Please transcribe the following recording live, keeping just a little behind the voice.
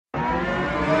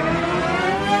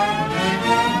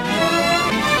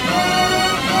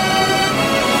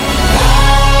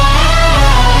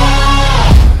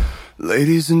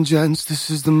Ladies and gents, this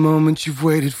is the moment you've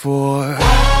waited for.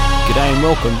 G'day and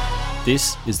welcome.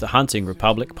 This is the Hunting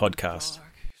Republic podcast.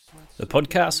 The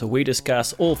podcast where we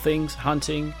discuss all things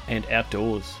hunting and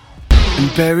outdoors.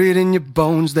 And buried in your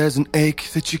bones, there's an ache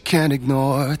that you can't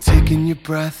ignore. Taking your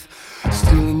breath,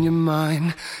 stealing your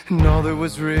mind, and all that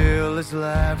was real is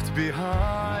left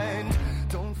behind.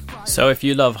 So if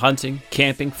you love hunting,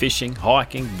 camping, fishing,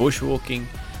 hiking, bushwalking,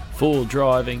 full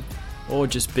driving, or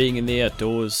just being in the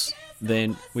outdoors,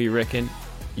 then we reckon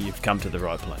you've come to the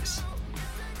right place.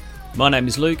 My name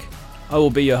is Luke, I will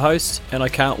be your host, and I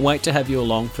can't wait to have you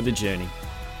along for the journey.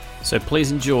 So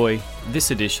please enjoy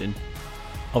this edition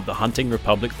of the Hunting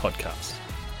Republic podcast.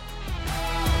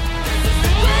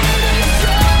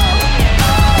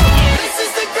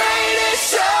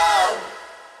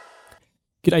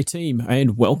 G'day team,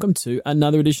 and welcome to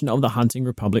another edition of the Hunting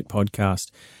Republic podcast.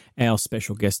 Our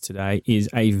special guest today is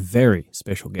a very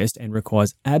special guest and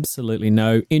requires absolutely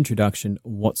no introduction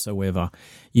whatsoever.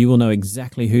 You will know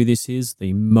exactly who this is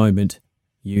the moment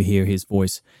you hear his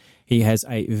voice. He has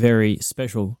a very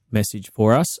special message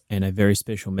for us, and a very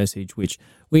special message which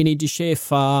we need to share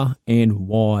far and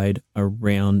wide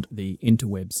around the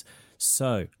interwebs.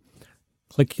 So,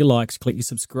 click your likes, click your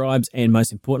subscribes, and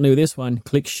most importantly with this one,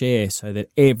 click share so that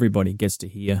everybody gets to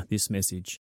hear this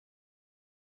message.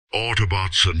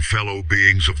 Autobots and fellow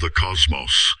beings of the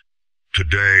cosmos,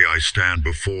 today I stand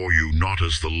before you not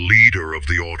as the leader of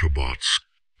the Autobots,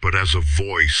 but as a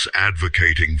voice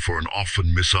advocating for an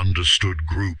often misunderstood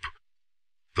group,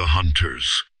 the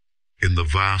Hunters. In the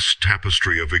vast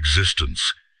tapestry of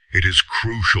existence, it is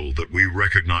crucial that we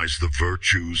recognize the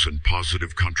virtues and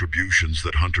positive contributions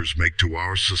that hunters make to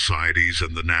our societies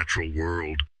and the natural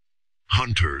world.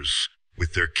 Hunters,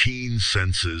 with their keen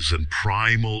senses and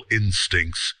primal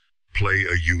instincts, play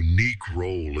a unique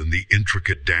role in the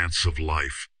intricate dance of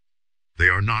life. They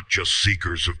are not just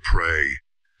seekers of prey,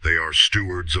 they are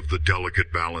stewards of the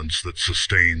delicate balance that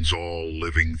sustains all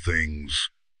living things.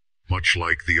 Much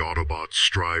like the Autobots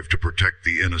strive to protect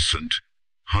the innocent,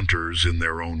 hunters, in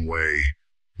their own way,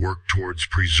 work towards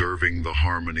preserving the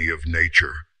harmony of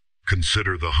nature.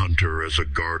 Consider the hunter as a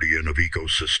guardian of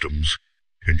ecosystems,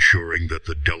 ensuring that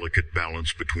the delicate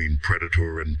balance between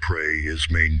predator and prey is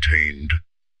maintained.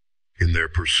 In their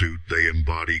pursuit, they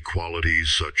embody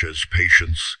qualities such as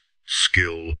patience,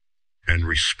 skill, and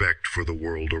respect for the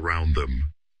world around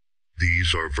them.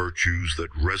 These are virtues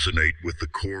that resonate with the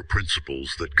core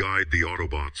principles that guide the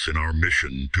Autobots in our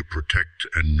mission to protect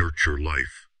and nurture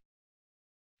life.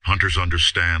 Hunters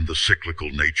understand the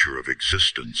cyclical nature of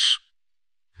existence,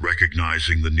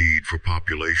 recognizing the need for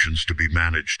populations to be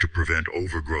managed to prevent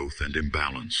overgrowth and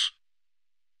imbalance.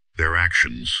 Their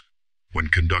actions, when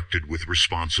conducted with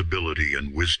responsibility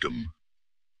and wisdom,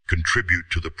 contribute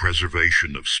to the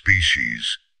preservation of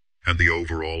species and the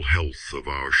overall health of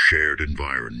our shared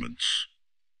environments.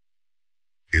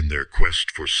 In their quest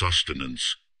for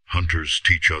sustenance, hunters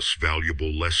teach us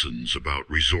valuable lessons about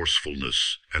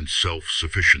resourcefulness and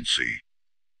self-sufficiency.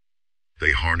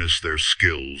 They harness their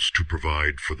skills to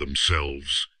provide for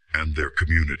themselves and their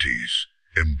communities,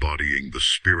 embodying the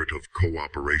spirit of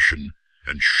cooperation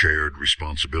and shared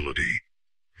responsibility.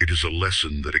 It is a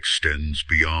lesson that extends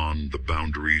beyond the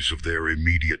boundaries of their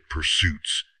immediate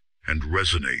pursuits and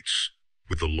resonates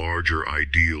with the larger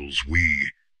ideals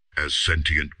we, as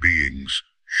sentient beings,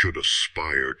 should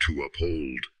aspire to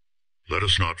uphold. Let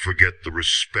us not forget the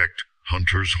respect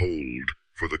hunters hold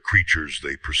for the creatures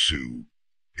they pursue.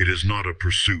 It is not a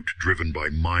pursuit driven by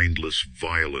mindless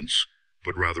violence,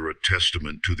 but rather a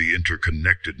testament to the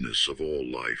interconnectedness of all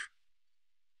life.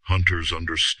 Hunters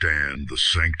understand the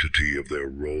sanctity of their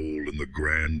role in the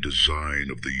grand design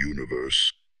of the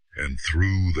universe, and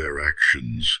through their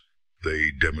actions,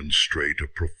 they demonstrate a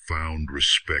profound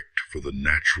respect for the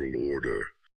natural order.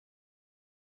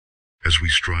 As we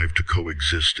strive to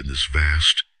coexist in this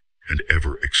vast and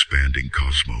ever-expanding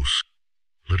cosmos,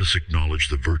 let us acknowledge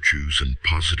the virtues and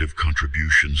positive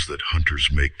contributions that hunters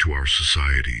make to our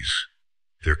societies.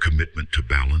 Their commitment to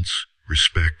balance,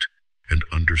 respect, and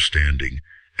understanding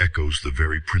echoes the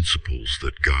very principles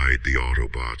that guide the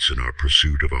Autobots in our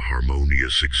pursuit of a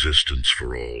harmonious existence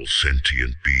for all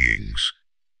sentient beings.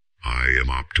 I am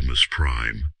Optimus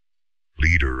Prime,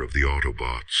 leader of the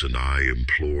Autobots, and I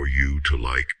implore you to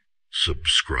like,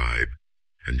 subscribe,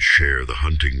 and share the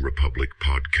Hunting Republic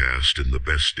podcast in the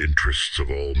best interests of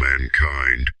all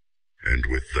mankind. And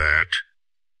with that,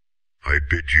 I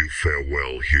bid you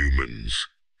farewell, humans.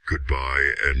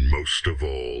 Goodbye, and most of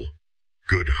all,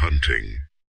 good hunting.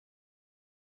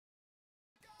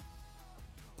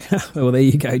 Well, there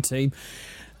you go, team.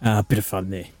 A bit of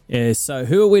fun there. Yeah, so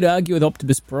who are we to argue with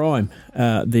Optimus Prime,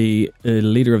 the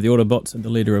leader of the Autobots and the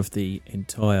leader of the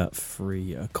entire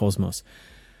free cosmos?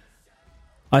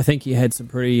 I think he had some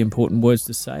pretty important words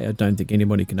to say. I don't think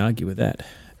anybody can argue with that.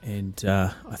 And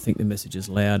I think the message is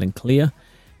loud and clear.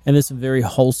 And there's some very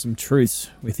wholesome truths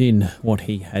within what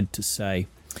he had to say.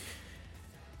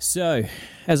 So,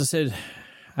 as I said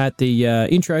at the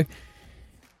intro,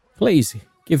 please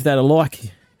give that a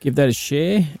like, give that a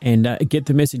share, and get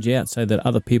the message out so that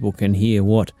other people can hear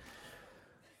what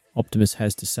Optimus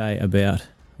has to say about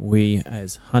we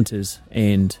as hunters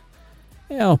and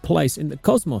our place in the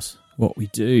cosmos, what we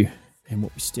do and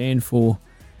what we stand for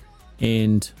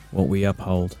and what we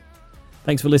uphold.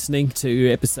 Thanks for listening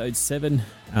to episode 7.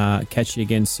 Catch you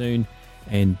again soon,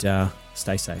 and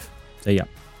stay safe. See ya.